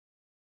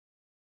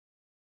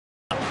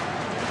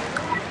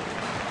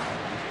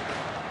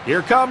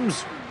Here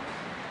comes.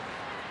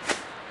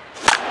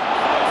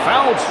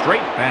 Fouled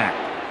straight back.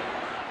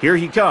 Here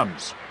he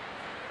comes.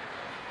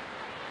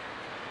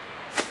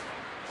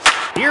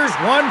 Here's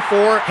one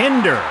for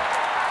Hinder.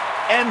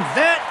 And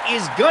that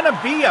is going to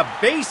be a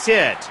base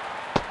hit.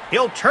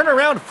 He'll turn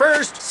around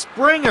first.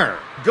 Springer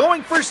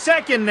going for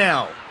second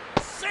now.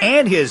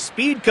 And his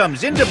speed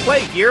comes into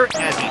play here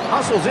as he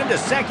hustles into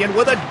second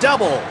with a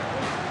double.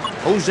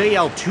 Jose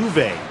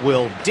Altuve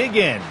will dig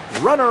in.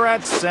 Runner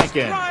at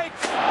second.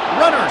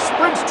 Runner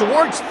sprints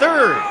towards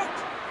third.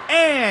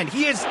 And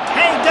he is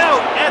tagged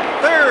out at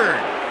third.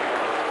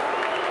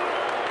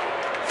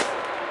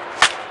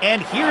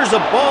 And here's a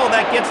ball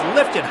that gets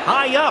lifted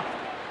high up.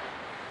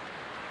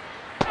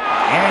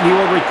 And he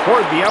will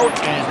record the out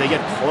as they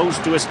get close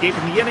to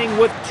escaping the inning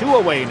with 2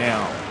 away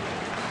now.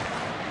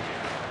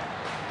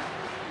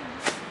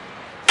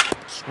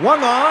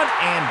 Swung on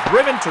and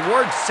driven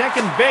towards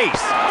second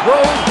base.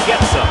 Throw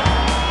gets him.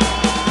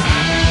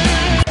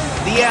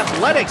 The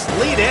Athletics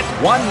lead it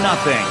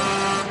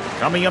 1-0.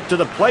 Coming up to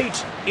the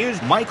plate is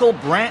Michael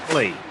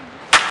Brantley.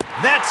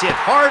 That's hit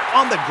hard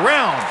on the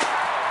ground.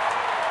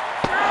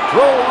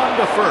 Throw on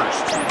to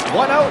first.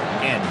 1 out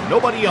and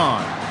nobody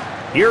on.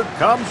 Here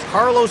comes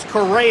Carlos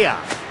Correa.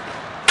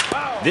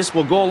 This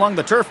will go along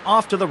the turf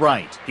off to the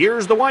right.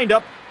 Here's the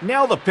windup.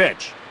 Now the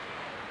pitch.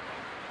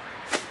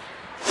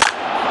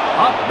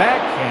 Up,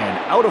 back, and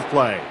out of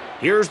play.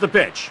 Here's the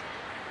pitch.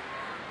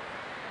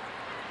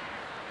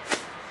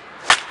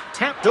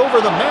 Tapped over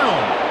the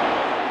mound.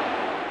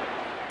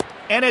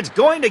 And it's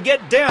going to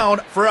get down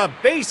for a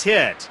base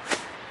hit.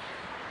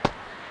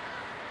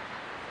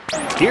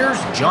 Here's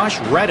Josh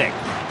Reddick.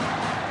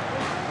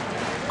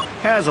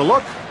 Has a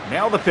look.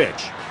 Now the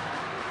pitch.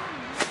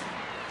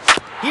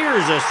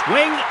 Here's a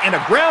swing and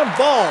a ground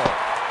ball.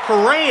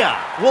 Correa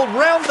will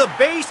round the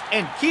base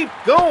and keep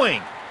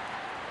going.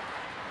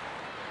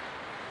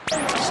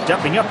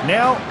 Stepping up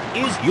now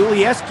is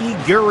Yulieski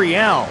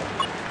Gurriel.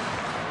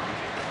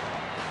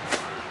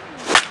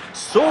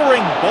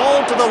 Soaring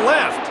ball to the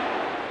left.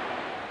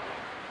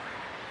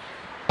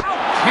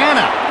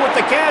 Hanna with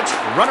the catch.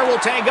 Runner will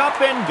tag up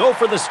and go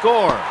for the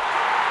score.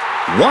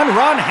 1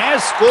 run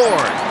has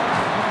scored.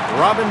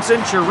 Robinson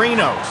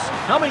Chirinos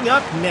coming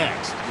up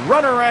next.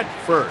 Runner at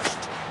first.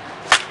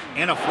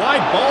 And a fly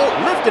ball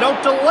lifted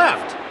out to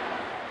left.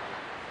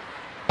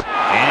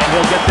 And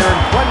he'll get there in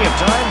plenty of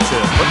time to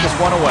put this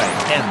one away.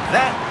 And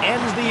that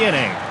ends the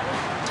inning.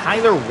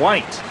 Tyler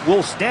White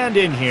will stand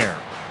in here.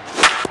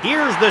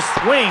 Here's the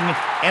swing,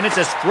 and it's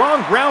a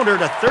strong grounder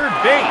to third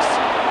base.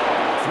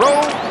 Throw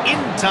in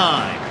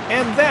time.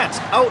 And that's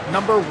out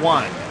number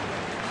 1.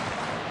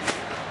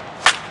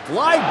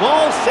 Fly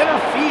ball center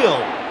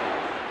field.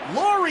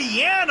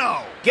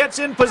 Laureano gets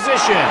in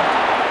position.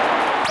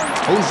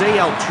 Jose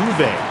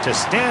Altuve to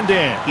stand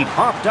in. He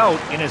popped out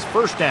in his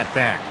first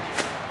at-bat.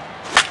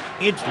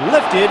 It's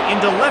lifted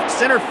into left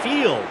center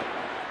field.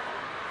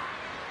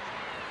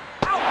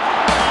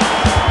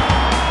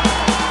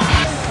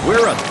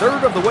 We're a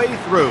third of the way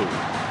through.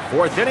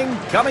 4th inning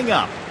coming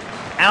up.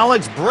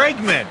 Alex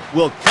Bregman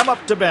will come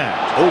up to bat.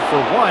 0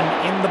 for 1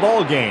 in the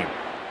ballgame.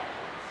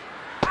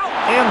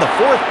 And the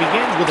 4th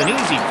begins with an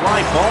easy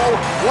fly ball,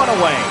 1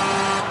 away.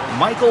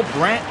 Michael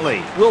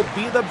Brantley will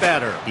be the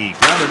batter. He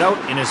grounded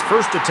out in his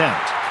first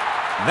attempt.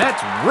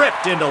 That's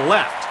ripped into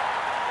left.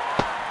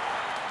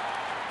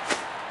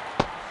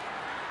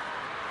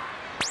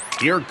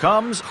 Here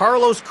comes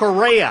Carlos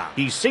Correa.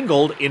 He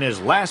singled in his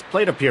last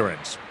plate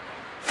appearance.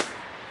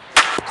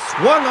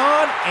 Swung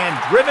on and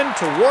driven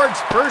towards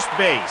first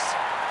base.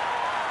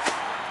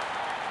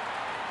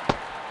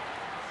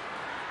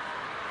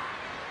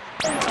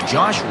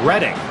 Josh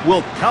Reddick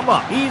will come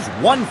up. He's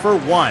 1 for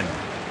 1.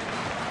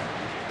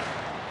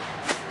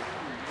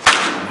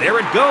 There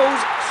it goes,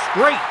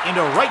 straight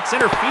into right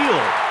center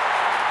field.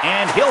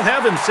 And he'll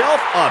have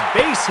himself a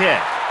base hit.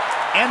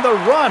 And the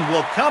run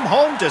will come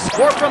home to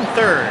score from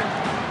third.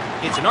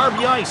 It's an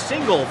RBI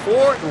single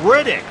for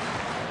Reddick.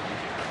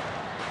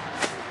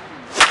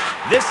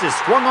 This is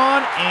swung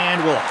on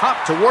and will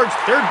hop towards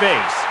third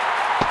base.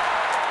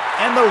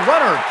 And the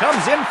runner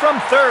comes in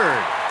from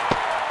third.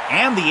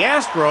 And the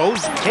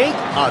Astros take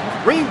a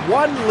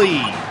 3-1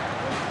 lead.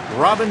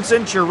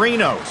 Robinson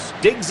Chirinos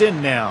digs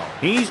in now.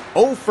 He's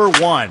 0 for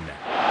 1.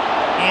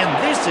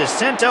 And this is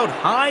sent out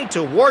high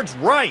towards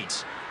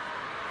right.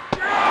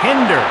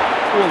 Hinder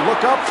will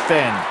look up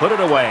and put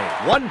it away.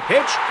 1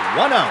 pitch,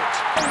 1 out.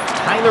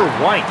 Tyler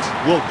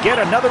White will get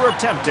another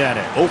attempt at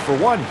it. 0 for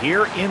 1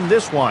 here in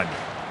this one.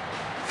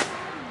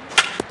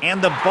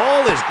 And the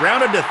ball is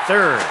grounded to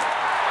third.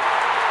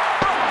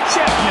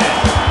 Chapman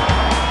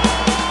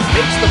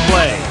makes the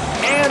play.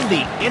 And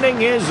the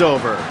inning is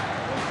over.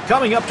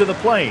 Coming up to the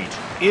plate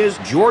is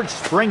George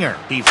Springer.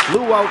 He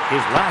flew out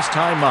his last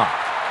time up.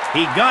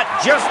 He got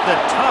just the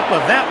top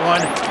of that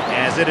one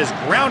as it is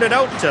grounded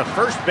out to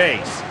first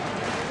base.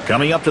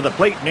 Coming up to the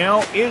plate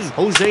now is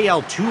Jose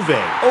Altuve,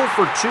 0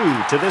 for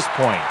 2 to this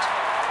point.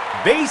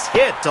 Base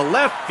hit to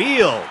left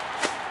field.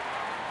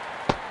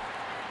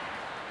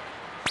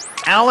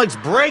 Alex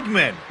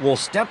Bregman will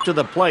step to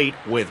the plate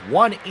with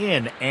one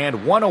in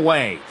and one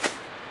away.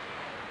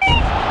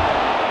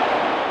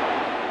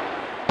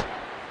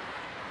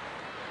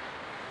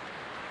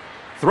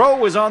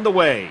 Throw is on the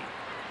way.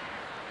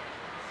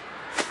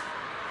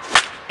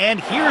 And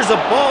here's a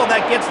ball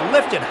that gets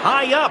lifted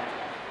high up.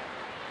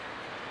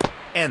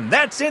 And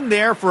that's in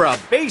there for a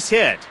base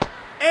hit.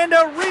 And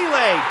a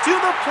relay to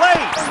the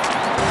plate.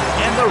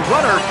 And the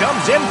runner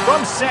comes in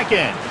from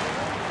second.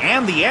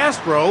 And the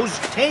Astros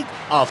take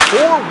a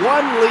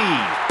 4-1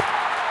 lead.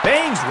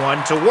 Bangs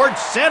one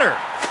towards center.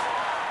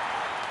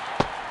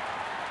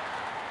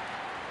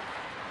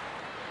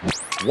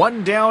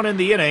 One down in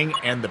the inning,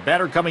 and the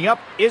batter coming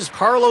up is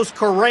Carlos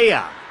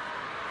Correa.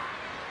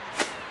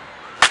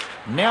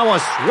 Now a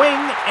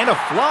swing and a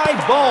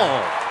fly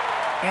ball.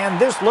 And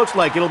this looks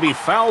like it'll be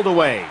fouled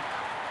away.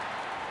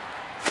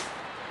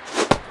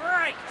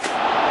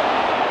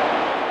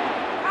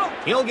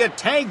 He'll get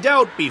tagged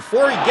out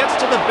before he gets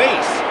to the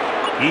base.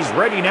 He's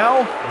ready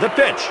now. The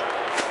pitch.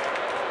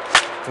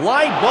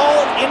 Fly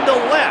ball into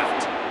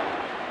left.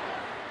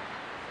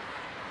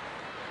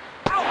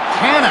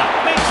 Canna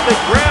makes the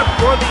grab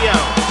for the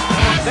out.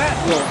 And that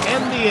will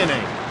end the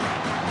inning.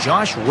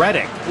 Josh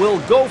Reddick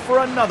will go for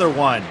another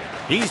one.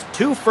 He's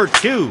 2 for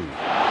 2.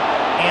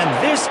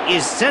 And this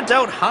is sent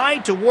out high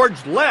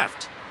towards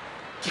left.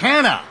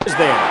 Canna is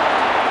there.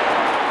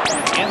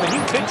 And the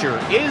new pitcher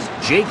is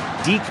Jake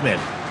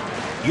Diekman.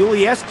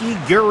 Yulieski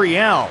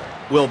Gurriel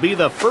will be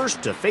the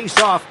first to face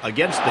off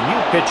against the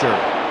new pitcher.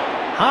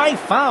 High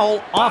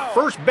foul off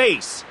first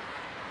base.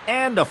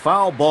 And a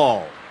foul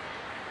ball.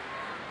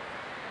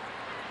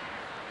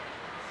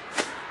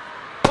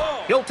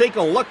 He'll take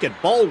a look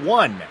at ball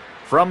one.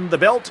 From the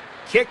belt,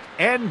 kick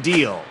and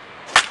deal.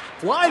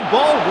 Fly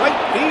ball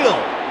right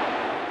field.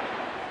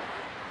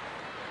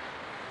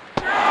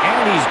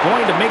 And he's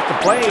going to make the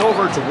play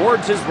over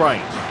towards his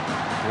right.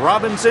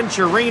 Robinson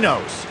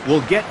Chirinos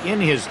will get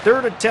in his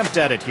third attempt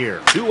at it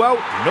here. 2 out,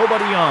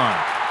 nobody on.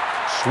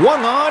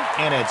 Swung on,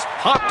 and it's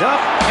popped up,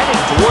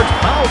 heading towards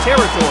foul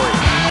territory.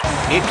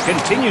 It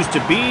continues to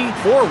be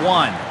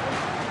 4-1.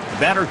 The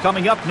batter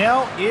coming up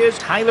now is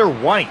Tyler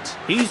White.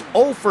 He's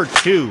 0 for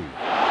 2.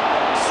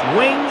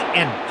 Swing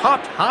and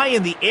popped high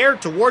in the air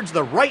towards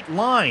the right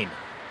line.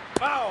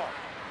 Foul.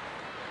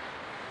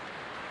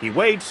 He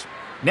waits.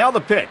 Now the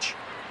pitch.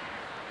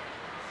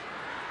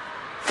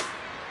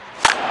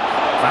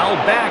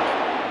 Fouled back.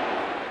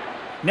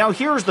 Now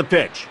here's the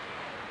pitch.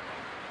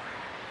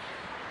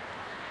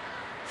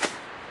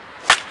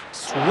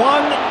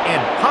 Swung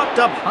and popped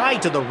up high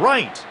to the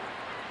right.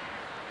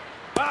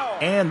 Foul.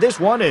 And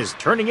this one is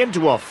turning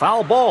into a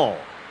foul ball.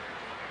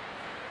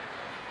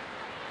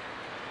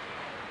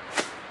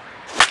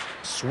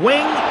 Swing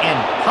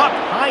and popped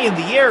high in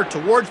the air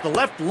towards the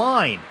left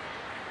line.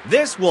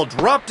 This will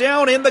drop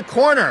down in the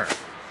corner.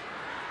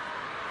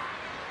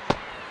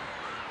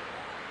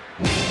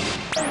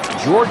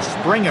 George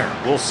Springer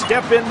will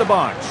step in the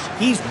box.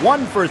 He's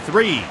 1 for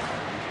 3.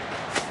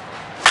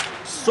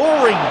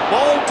 Soaring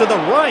ball to the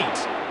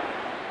right.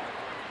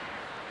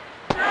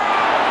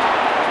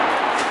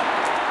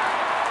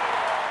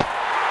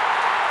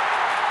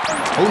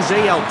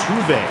 Jose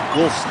Altuve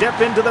will step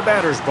into the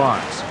batter's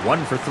box.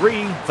 1 for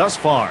 3 thus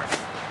far.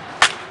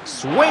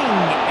 Swing,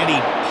 and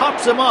he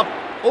pops him up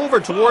over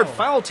toward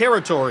foul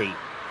territory.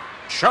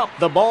 Chop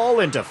the ball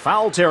into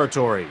foul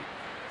territory.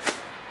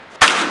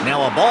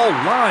 Now a ball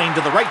lined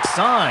to the right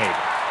side.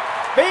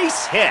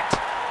 Base hit.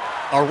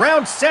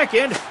 Around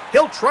second,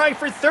 he'll try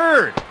for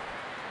third.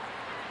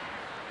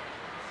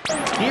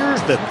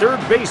 Here's the third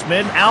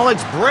baseman,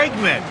 Alex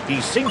Bregman. He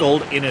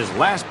singled in his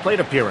last plate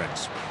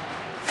appearance.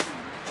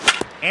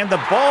 And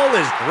the ball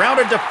is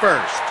grounded to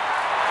first.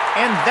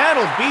 And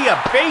that'll be a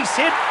base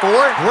hit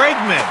for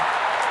Bregman.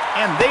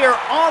 And they are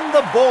on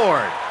the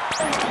board.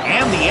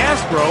 And the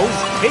Astros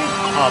take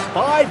a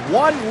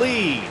 5-1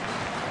 lead.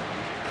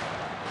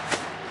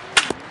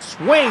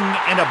 Swing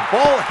and a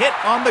ball hit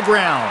on the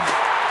ground.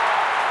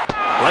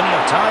 Plenty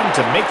of time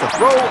to make the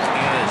throw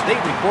as they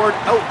record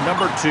out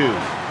number 2.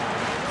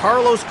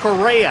 Carlos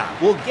Correa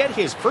will get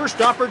his first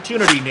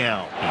opportunity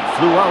now. He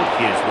flew out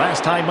his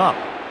last time up.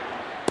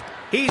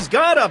 He's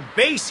got a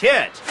base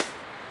hit.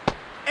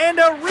 And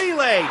a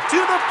relay to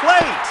the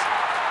plate.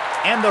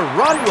 And the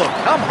run will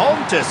come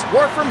home to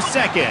score from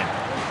second.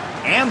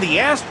 And the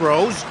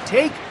Astros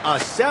take a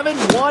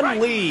 7-1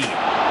 lead.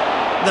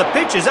 The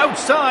pitch is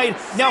outside.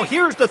 Now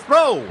here's the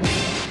throw.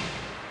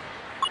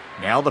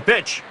 Now the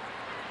pitch.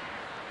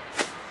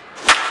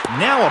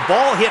 Now a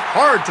ball hit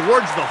hard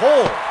towards the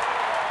hole.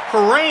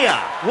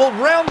 Correa will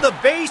round the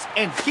base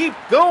and keep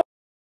going.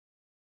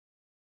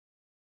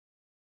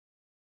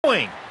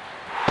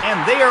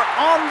 And they are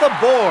on the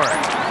board.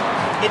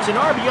 It's an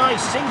RBI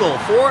single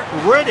for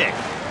Reddick.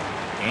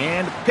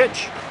 And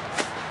pitch.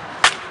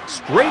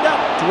 Straight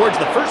up towards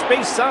the first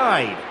base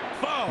side.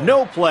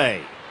 No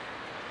play.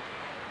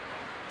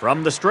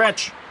 From the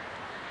stretch.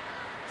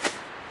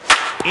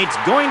 It's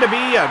going to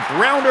be a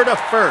grounder to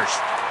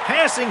first.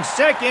 Passing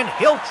second,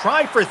 he'll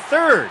try for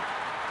third.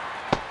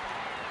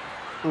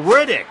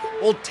 Riddick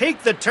will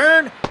take the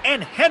turn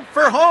and head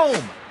for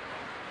home.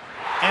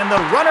 And the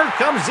runner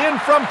comes in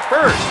from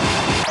first.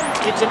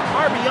 It's an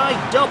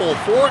RBI double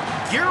for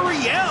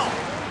Gurriel.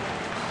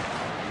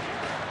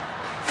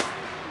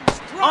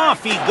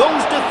 Off he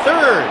goes to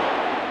third.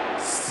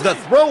 The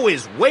throw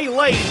is way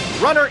late.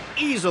 Runner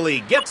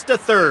easily gets to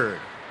third.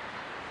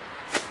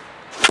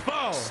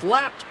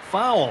 Slapped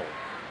foul.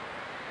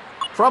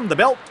 From the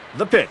belt,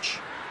 the pitch.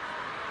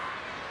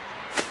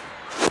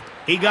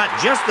 He got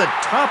just the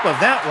top of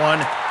that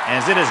one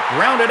as it is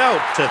grounded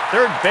out to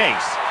third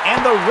base.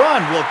 And the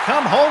run will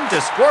come home to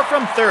score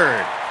from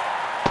third.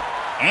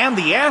 And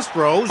the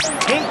Astros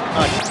take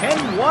a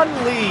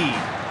 10-1 lead.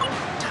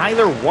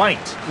 Tyler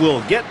White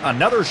will get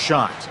another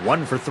shot.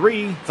 1 for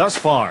 3 thus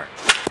far.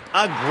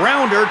 A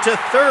grounder to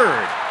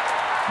third.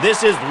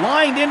 This is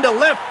lined into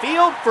left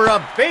field for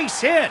a base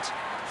hit.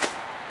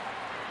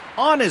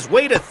 On his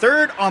way to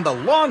third on the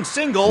long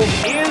single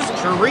is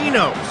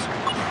Chirinos.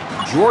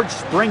 George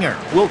Springer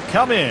will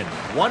come in.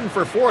 1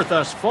 for 4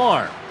 thus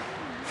far.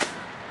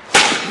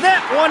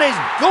 That one is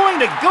going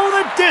to go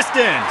the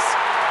distance.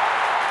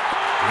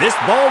 This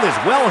ball is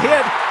well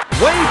hit,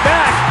 way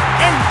back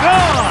and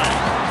gone.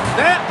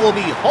 That will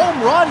be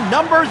home run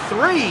number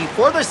 3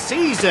 for the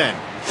season.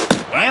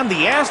 And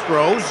the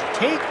Astros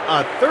take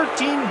a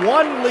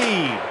 13-1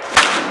 lead.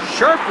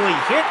 Sharply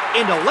hit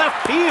into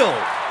left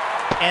field.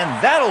 And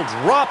that'll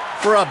drop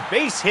for a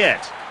base hit.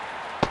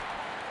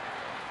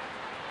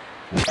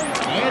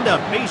 And a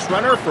base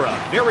runner for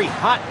a very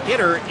hot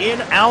hitter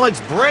in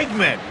Alex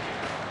Bregman.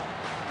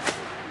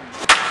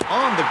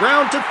 On the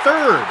ground to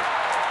third.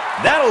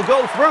 That'll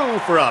go through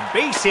for a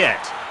base hit.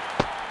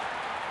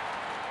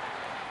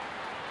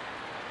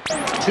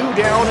 2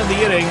 down in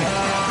the inning.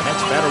 The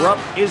next batter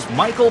up is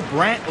Michael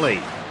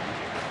Brantley.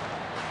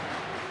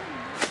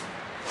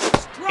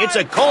 It's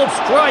a called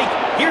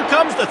strike. Here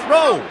comes the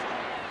throw.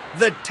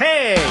 The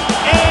tag.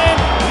 And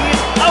he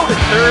is out at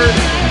third.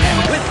 And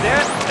with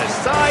that, the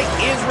side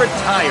is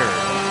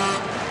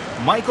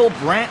retired. Michael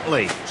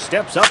Brantley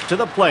steps up to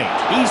the plate.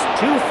 He's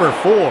 2 for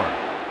 4.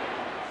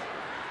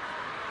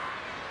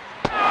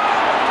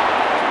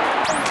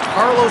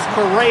 Carlos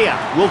Correa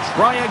will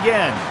try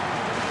again.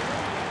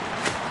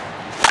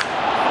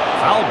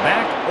 Fouled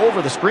back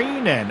over the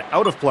screen and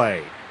out of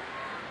play.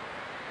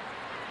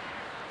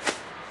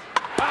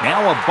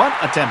 Now a bunt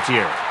attempt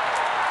here.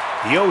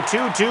 The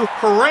 0-2 to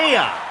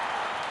Correa.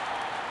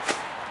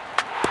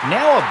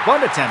 Now a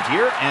bunt attempt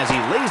here as he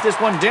lays this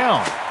one down.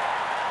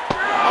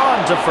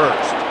 On to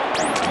first.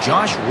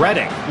 Josh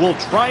Reddick will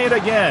try it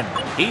again.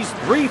 He's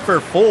 3 for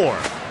 4.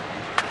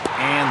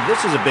 And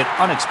this is a bit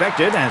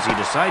unexpected as he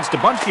decides to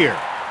bunt here.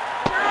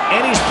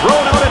 And he's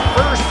thrown out at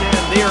first,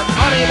 and they are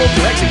unable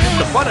to execute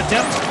the bunt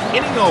attempt,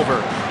 inning over.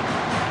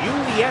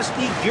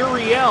 Yuli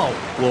Gurriel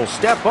will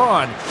step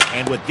on,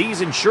 and with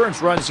these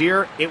insurance runs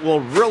here, it will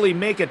really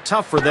make it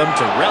tough for them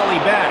to rally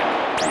back.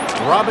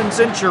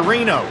 Robinson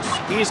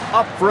Chirinos, he's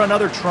up for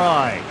another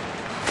try.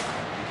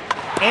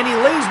 And he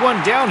lays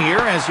one down here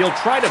as he'll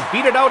try to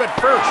beat it out at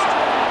first.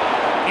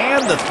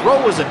 And the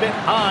throw is a bit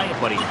high,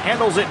 but he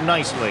handles it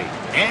nicely.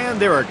 And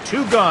there are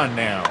 2 gone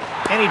now.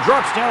 And he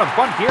drops down a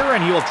bunt here,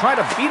 and he will try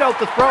to beat out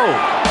the throw.